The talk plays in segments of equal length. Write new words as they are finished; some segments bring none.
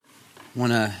I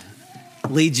want to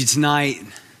lead you tonight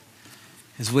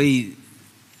as I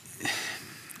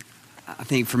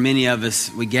think for many of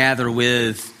us, we gather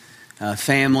with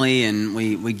family and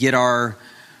we get our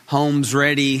homes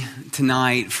ready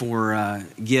tonight for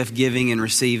gift giving and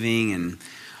receiving and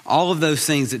all of those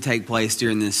things that take place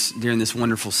during this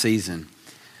wonderful season.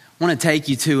 I want to take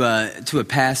you to a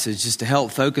passage just to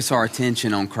help focus our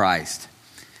attention on Christ,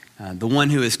 the one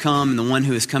who has come and the one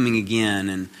who is coming again,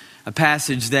 and a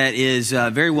passage that is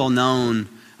very well known,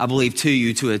 I believe, to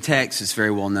you, to a text that's very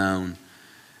well known,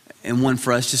 and one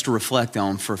for us just to reflect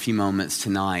on for a few moments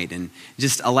tonight, and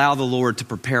just allow the Lord to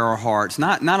prepare our hearts,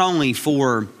 not only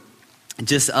for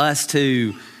just us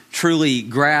to truly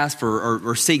grasp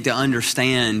or seek to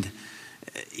understand,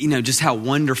 just how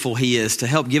wonderful He is, to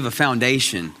help give a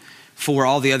foundation for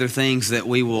all the other things that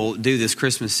we will do this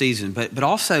Christmas season, but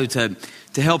also to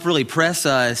help really press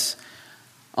us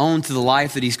on to the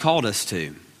life that He's called us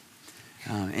to.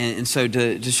 And so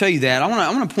to show you that, I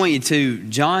want to point you to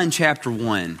John chapter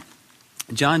 1.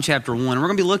 John chapter 1. We're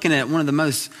going to be looking at one of the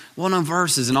most well-known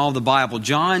verses in all of the Bible,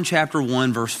 John chapter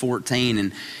 1, verse 14.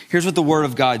 And here's what the Word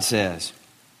of God says.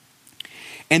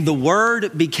 And the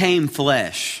Word became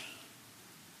flesh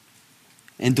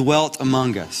and dwelt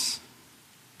among us.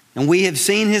 And we have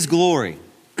seen His glory,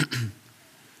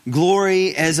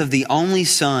 glory as of the only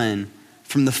Son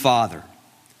from the Father,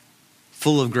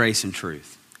 full of grace and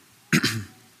truth.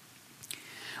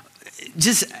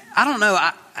 I don't know,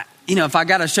 if I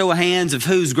got a show of hands of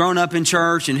who's grown up in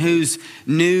church and who's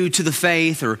new to the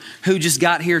faith or who just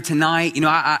got here tonight,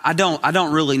 I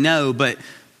don't really know. But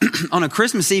on a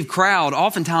Christmas Eve crowd,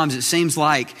 oftentimes it seems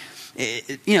like,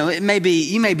 you may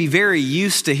be very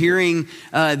used to hearing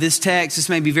this text. This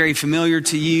may be very familiar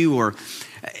to you,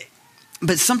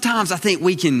 but sometimes I think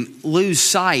we can lose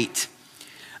sight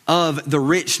of the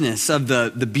richness, of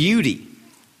the beauty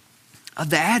of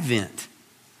the advent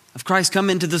of Christ come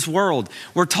into this world.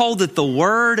 We're told that the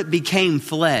Word became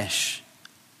flesh.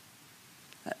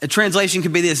 A translation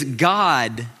could be this: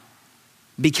 God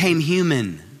became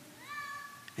human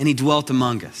and He dwelt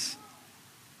among us.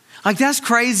 Like, that's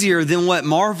crazier than what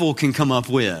Marvel can come up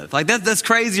with. Like, that's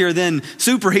crazier than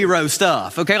superhero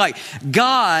stuff. Okay, like,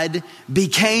 God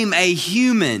became a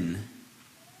human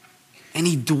and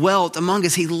He dwelt among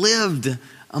us. He lived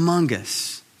among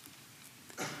us.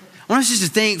 I want us just to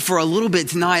think for a little bit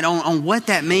tonight on what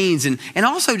that means, and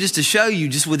also just to show you,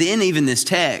 just within even this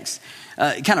text,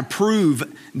 kind of prove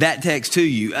that text to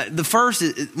you. The first,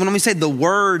 when we say the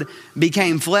Word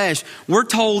became flesh, we're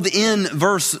told in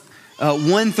verse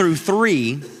 1 through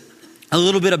 3 a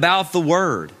little bit about the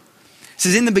Word. It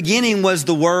says, in the beginning was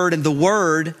the Word, and the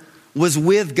Word was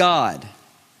with God,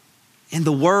 and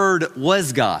the Word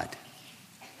was God.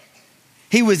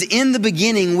 He was in the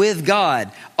beginning with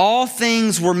God. All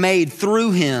things were made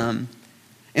through Him,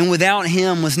 and without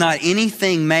Him was not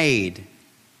anything made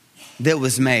that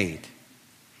was made.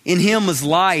 In Him was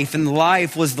life, and the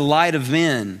life was the light of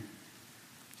men.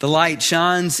 The light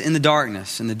shines in the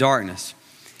darkness, and the darkness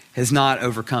has not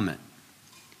overcome it.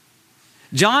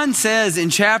 John says in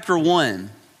chapter 1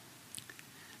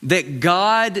 that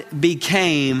God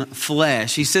became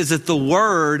flesh. He says that the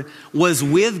Word was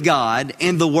with God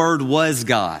and the Word was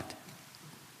God.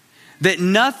 That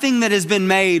nothing that has been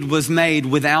made was made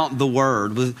without the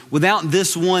Word, without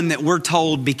this one that we're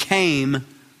told became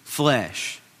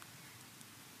flesh.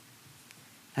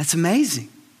 That's amazing.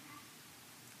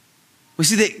 We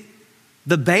see that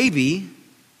the baby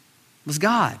was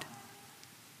God.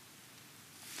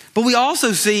 But we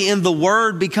also see in the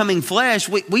Word becoming flesh,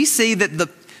 we see that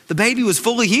the baby was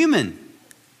fully human.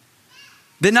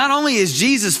 That not only is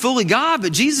Jesus fully God,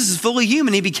 but Jesus is fully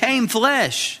human. He became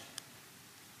flesh.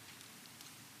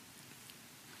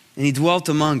 And He dwelt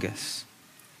among us.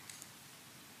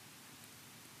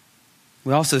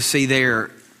 We also see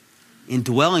there in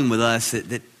dwelling with us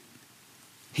that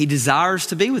He desires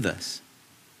to be with us.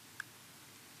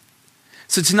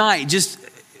 So tonight, just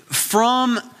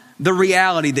from the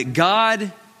reality that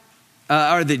God,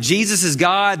 or that Jesus is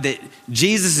God, that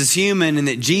Jesus is human, and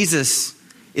that Jesus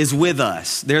is with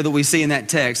us, there that we see in that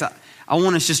text, I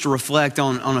want us just to reflect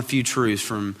on a few truths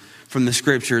from the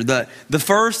Scripture. The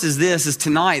first is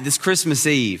tonight, this Christmas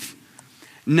Eve,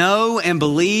 know and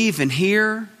believe and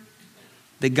hear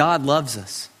that God loves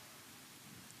us.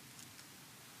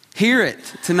 Hear it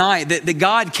tonight, that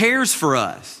God cares for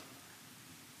us.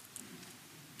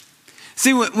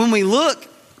 See, when we look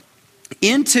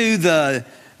into the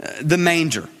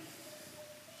manger,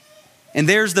 and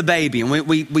there's the baby, and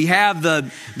we have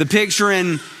the picture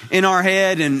in our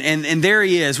head, and there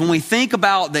He is. When we think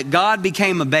about that God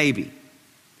became a baby,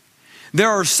 There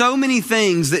are so many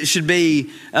things that should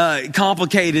be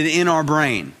complicated in our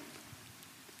brain.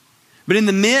 But in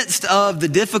the midst of the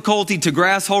difficulty to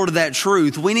grasp hold of that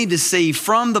truth, we need to see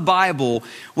from the Bible,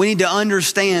 we need to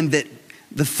understand that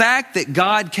the fact that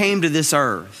God came to this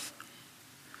earth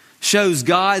shows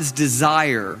God's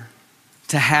desire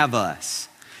to have us,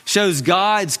 shows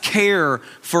God's care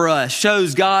for us,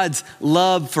 shows God's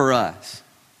love for us.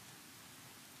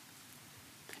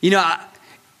 You know,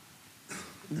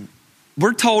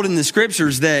 we're told in the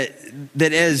scriptures that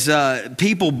as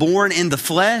people born in the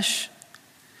flesh,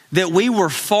 that we were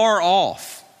far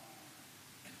off,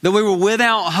 that we were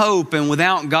without hope and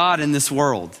without God in this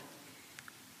world.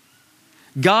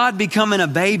 God becoming a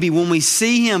baby, when we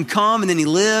see him come and then he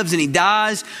lives and he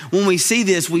dies, when we see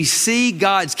this, we see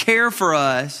God's care for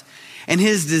us and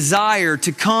his desire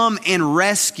to come and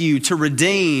rescue, to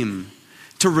redeem,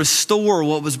 to restore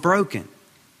what was broken.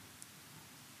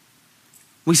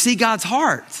 We see God's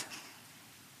heart,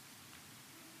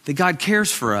 that God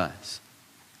cares for us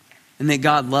and that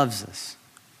God loves us.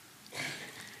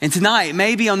 And tonight,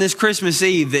 maybe on this Christmas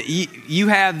Eve, that you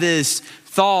have this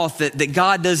thought that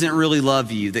God doesn't really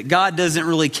love you, that God doesn't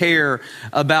really care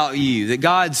about you, that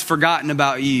God's forgotten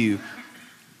about you.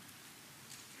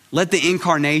 Let the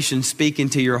incarnation speak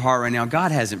into your heart right now.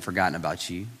 God hasn't forgotten about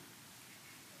you.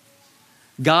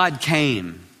 God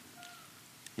came,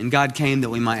 and God came that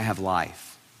we might have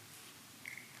life.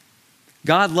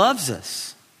 God loves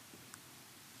us.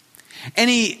 And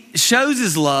he shows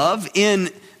his love in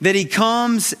that he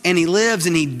comes and he lives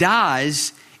and he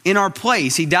dies in our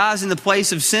place. He dies in the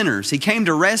place of sinners. He came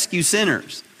to rescue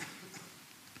sinners.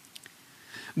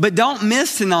 But don't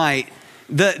miss tonight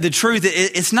the truth.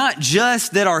 It's not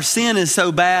just that our sin is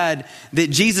so bad that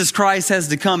Jesus Christ has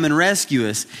to come and rescue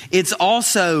us. It's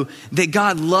also that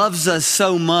God loves us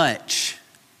so much,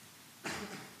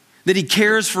 that he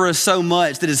cares for us so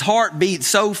much, that his heart beats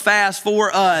so fast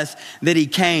for us that he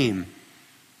came.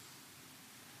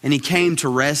 And he came to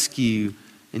rescue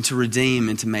and to redeem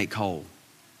and to make whole.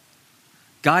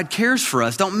 God cares for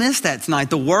us. Don't miss that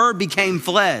tonight. The Word became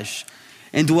flesh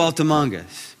and dwelt among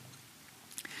us.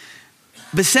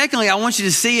 But secondly, I want you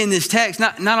to see in this text,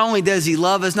 not only does he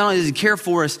love us, not only does he care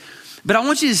for us, but I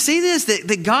want you to see this,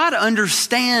 that God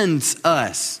understands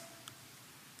us.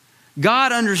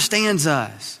 God understands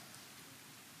us.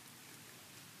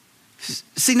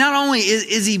 See, not only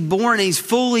is he born, he's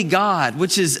fully God,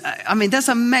 which is, that's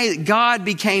amazing. God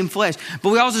became flesh. But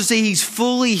we also see he's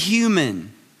fully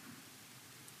human.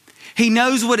 He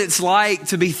knows what it's like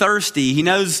to be thirsty. He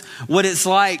knows what it's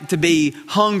like to be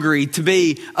hungry, to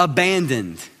be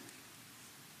abandoned.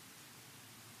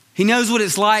 He knows what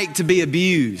it's like to be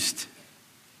abused.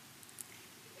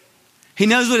 He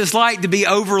knows what it's like to be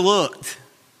overlooked.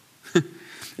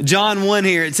 John 1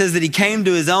 here, it says that he came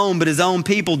to his own, but his own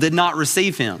people did not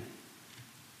receive him.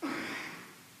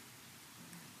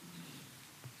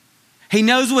 He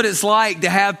knows what it's like to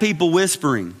have people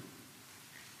whispering.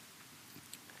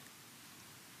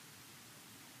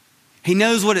 He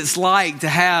knows what it's like to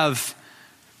have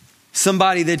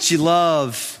somebody that you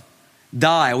love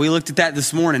die. We looked at that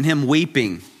this morning, him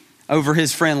weeping over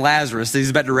his friend Lazarus that he's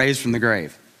about to raise from the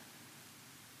grave.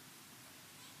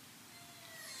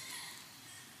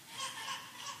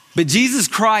 But Jesus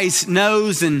Christ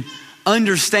knows and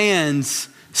understands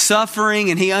suffering,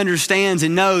 and he understands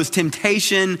and knows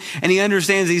temptation, and he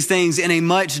understands these things in a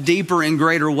much deeper and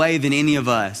greater way than any of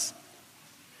us.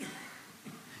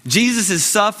 Jesus has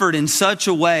suffered in such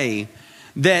a way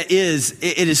that it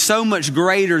is so much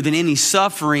greater than any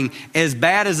suffering. As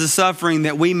bad as the suffering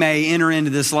that we may enter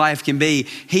into this life can be,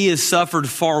 he has suffered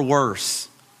far worse.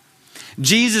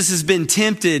 Jesus has been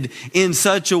tempted in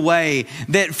such a way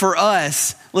that for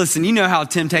us, listen, you know how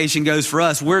temptation goes for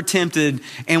us. We're tempted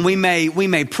and we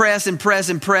may press and press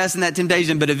and press in that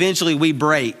temptation, but eventually we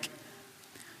break.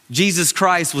 Jesus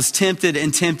Christ was tempted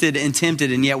and tempted and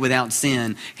tempted, and yet without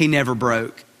sin, he never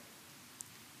broke.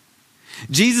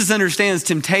 Jesus understands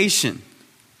temptation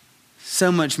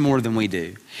so much more than we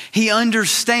do. He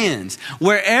understands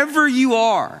wherever you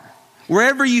are,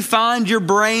 wherever you find your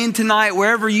brain tonight,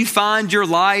 wherever you find your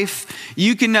life,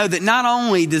 you can know that not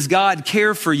only does God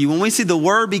care for you, when we see the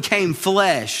Word became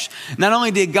flesh, not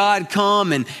only did God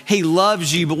come and he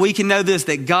loves you, but we can know this,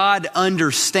 that God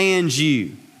understands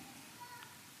you.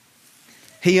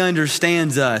 He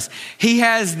understands us. He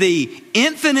has the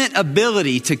infinite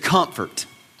ability to comfort.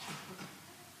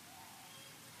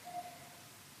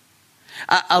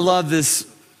 I love this.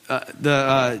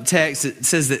 The text, it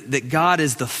says that God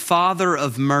is the Father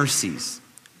of mercies,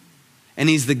 and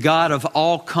he's the God of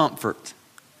all comfort,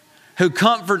 who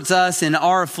comforts us in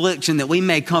our affliction that we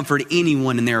may comfort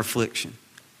anyone in their affliction.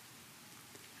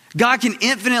 God can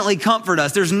infinitely comfort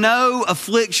us. There's no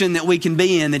affliction that we can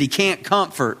be in that he can't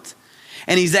comfort.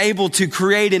 And he's able to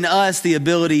create in us the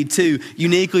ability to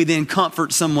uniquely then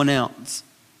comfort someone else.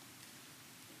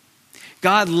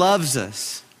 God loves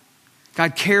us.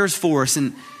 God cares for us.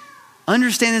 And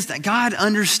understand this, that God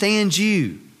understands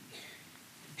you.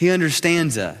 He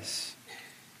understands us.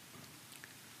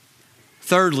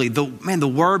 Thirdly, the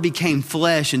Word became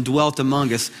flesh and dwelt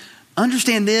among us.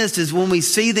 Understand this is when we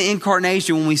see the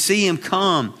incarnation, when we see him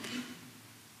come,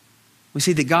 we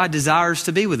see that God desires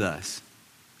to be with us.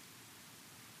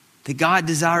 That God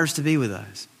desires to be with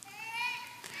us.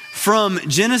 From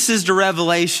Genesis to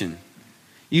Revelation,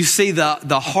 you see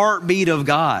the heartbeat of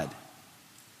God.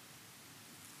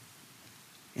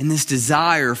 And this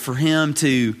desire for him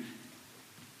to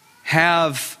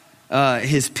have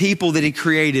his people that he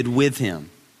created with him.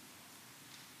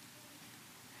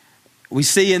 We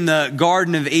see in the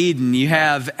Garden of Eden, you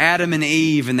have Adam and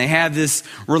Eve, and they have this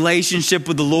relationship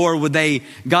with the Lord where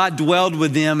God dwelled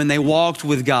with them and they walked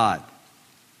with God.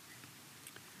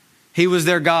 He was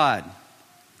their God.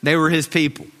 They were his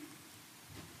people.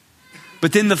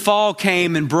 But then the fall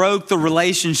came and broke the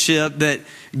relationship that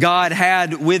God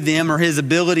had with them, or his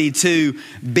ability to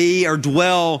be or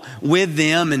dwell with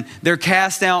them. And they're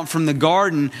cast out from the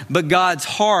garden, but God's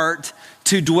heart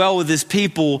to dwell with his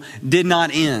people did not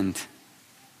end.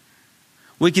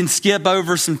 We can skip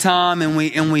over some time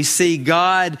and we see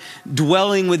God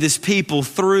dwelling with his people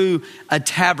through a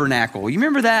tabernacle. You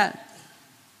remember that?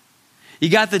 You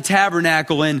got the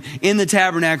tabernacle, and in the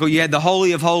tabernacle you had the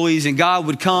Holy of Holies, and God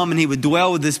would come and he would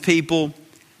dwell with his people.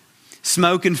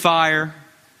 Smoke and fire.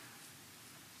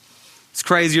 It's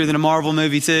crazier than a Marvel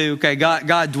movie too. Okay,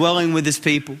 God dwelling with his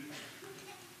people.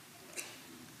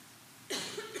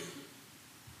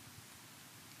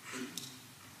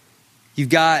 You've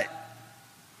got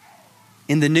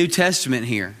in the New Testament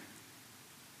here,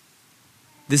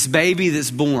 this baby that's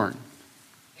born.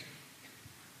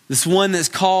 This one that's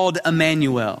called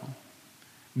Emmanuel.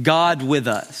 God with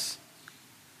us.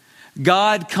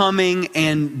 God coming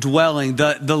and dwelling.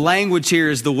 The language here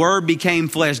is the Word became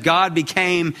flesh. God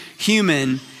became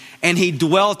human and he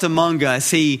dwelt among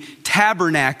us. He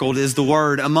tabernacled is the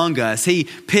word among us. He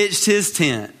pitched his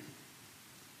tent.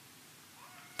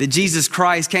 That Jesus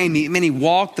Christ came. He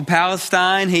walked the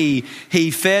Palestine. He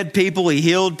fed people. He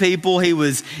healed people. He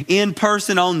was in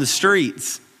person on the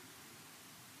streets.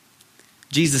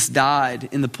 Jesus died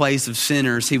in the place of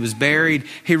sinners. He was buried.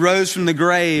 He rose from the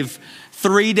grave.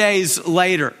 3 days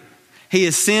later, he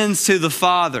ascends to the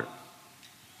Father.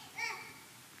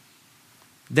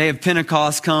 Day of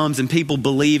Pentecost comes and people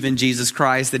believe in Jesus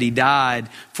Christ, that he died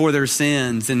for their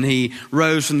sins and he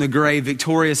rose from the grave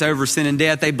victorious over sin and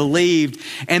death. They believed,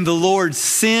 and the Lord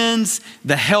sends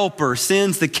the Helper,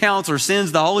 sends the Counselor,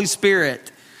 sends the Holy Spirit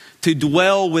to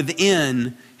dwell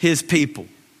within his people.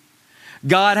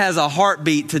 God has a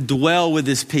heartbeat to dwell with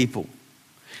his people.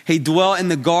 He dwelt in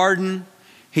the garden.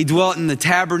 He dwelt in the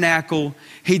tabernacle.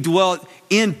 He dwelt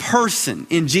in person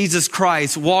in Jesus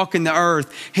Christ, walking the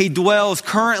earth. He dwells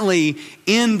currently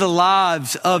in the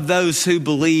lives of those who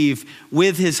believe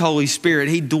with his Holy Spirit.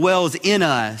 He dwells in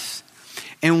us.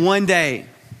 And one day,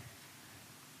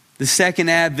 the second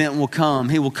advent will come.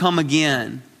 He will come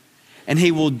again. And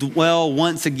he will dwell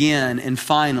once again and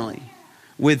finally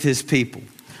with his people.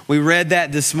 We read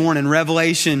that this morning,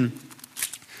 Revelation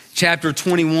chapter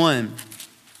 21.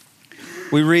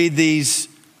 We read these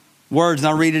words, and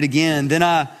I'll read it again. Then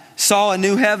I saw a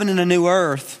new heaven and a new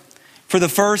earth, for the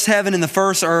first heaven and the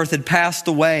first earth had passed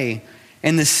away,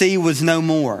 and the sea was no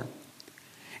more.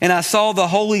 And I saw the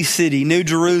holy city, New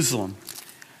Jerusalem,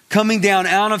 coming down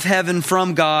out of heaven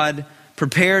from God,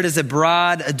 prepared as a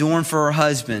bride adorned for her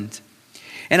husband.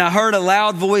 And I heard a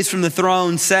loud voice from the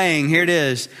throne saying, here it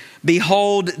is,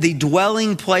 behold, the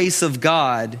dwelling place of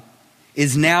God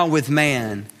is now with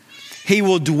man. He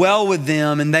will dwell with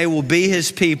them, and they will be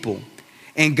his people.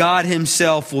 And God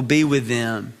himself will be with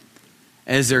them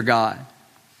as their God.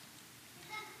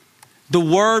 The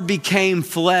Word became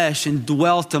flesh and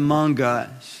dwelt among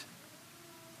us,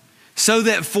 so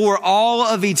that for all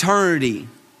of eternity,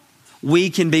 we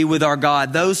can be with our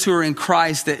God. Those who are in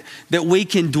Christ, that we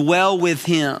can dwell with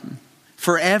him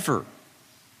forever.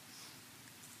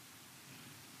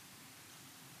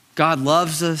 God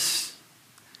loves us.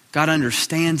 God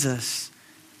understands us.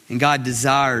 And God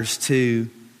desires to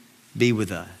be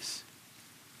with us.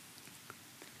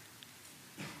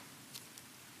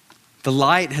 The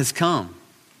light has come.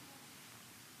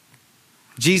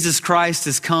 Jesus Christ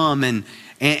has come, and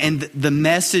And the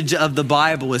message of the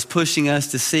Bible is pushing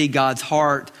us to see God's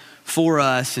heart for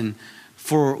us and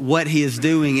for what he is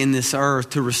doing in this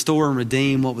earth to restore and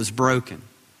redeem what was broken.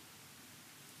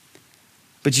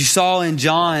 But you saw in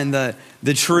John the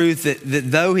truth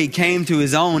that though he came to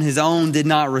his own did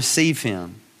not receive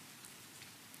him.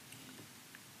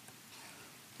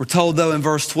 We're told though in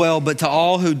verse 12, but to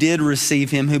all who did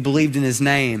receive him, who believed in his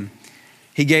name,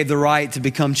 he gave the right to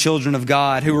become children of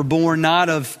God, who were born not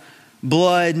of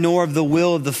blood, nor of the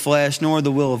will of the flesh, nor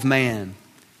the will of man,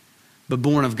 but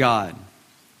born of God.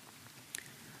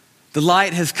 The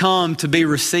light has come to be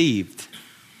received.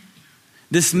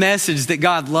 This message that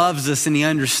God loves us and he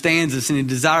understands us and he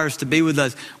desires to be with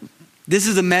us, this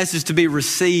is a message to be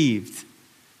received.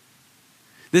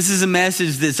 This is a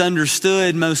message that's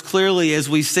understood most clearly as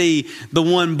we see the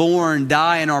one born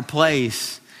die in our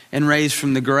place and raised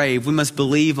from the grave. We must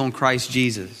believe on Christ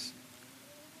Jesus.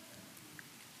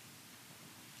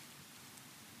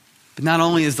 But not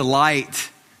only is the light,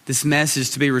 this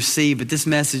message to be received, but this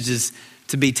message is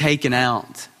to be taken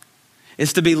out.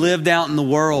 It's to be lived out in the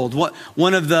world.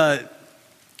 One of the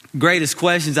greatest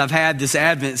questions I've had this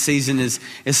Advent season is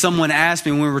someone asked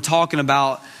me when we were talking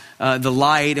about the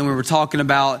light and we were talking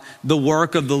about the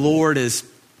work of the Lord as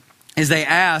they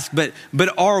ask, but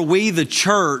are we the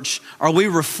church? Are we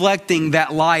reflecting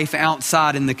that life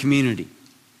outside in the community?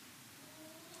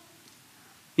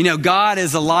 You know, God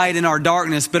is a light in our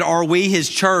darkness, but are we his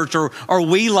church, or are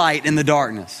we light in the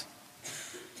darkness?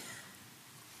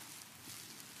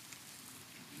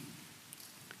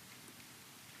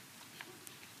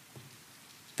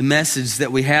 The message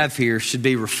that we have here should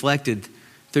be reflected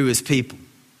through his people.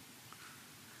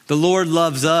 The Lord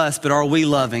loves us, but are we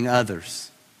loving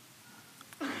others?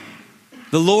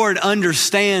 The Lord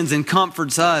understands and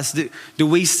comforts us. Do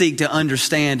we seek to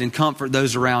understand and comfort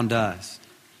those around us?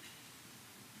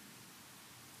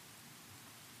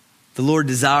 The Lord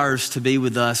desires to be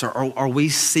with us. Are we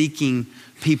seeking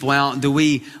people out? Do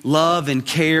we love and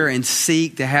care and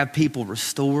seek to have people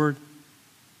restored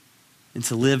and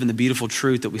to live in the beautiful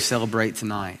truth that we celebrate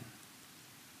tonight?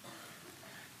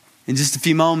 In just a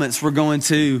few moments, we're going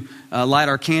to light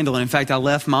our candle. And in fact, I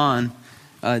left mine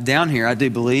down here, I do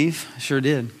believe. I sure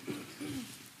did.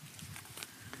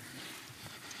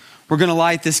 We're going to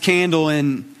light this candle,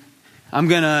 and I'm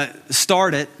going to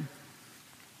start it.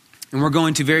 And we're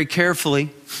going to very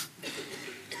carefully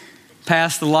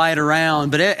pass the light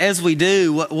around. But as we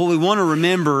do, what we want to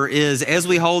remember is, as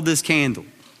we hold this candle,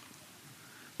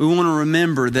 we want to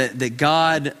remember that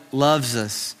God loves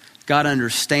us, God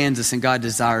understands us, and God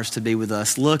desires to be with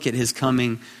us. Look at his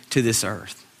coming to this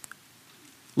earth.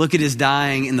 Look at his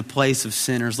dying in the place of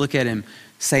sinners. Look at him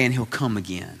saying he'll come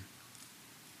again.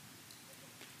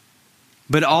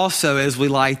 But also, as we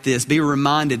light this, be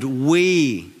reminded,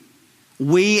 we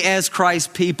as Christ's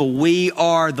people, we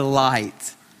are the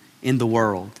light in the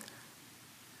world.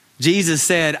 Jesus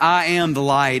said, I am the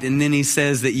light. And then he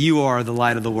says that you are the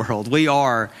light of the world. We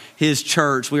are his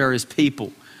church. We are his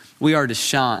people. We are to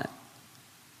shine.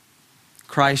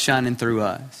 Christ shining through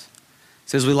us.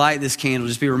 So as we light this candle,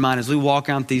 just be reminded, as we walk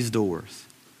out these doors,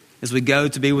 as we go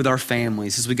to be with our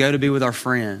families, as we go to be with our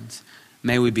friends,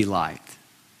 may we be light.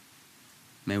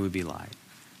 May we be light.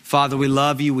 Father, we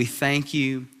love you. We thank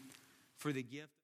you for the gift.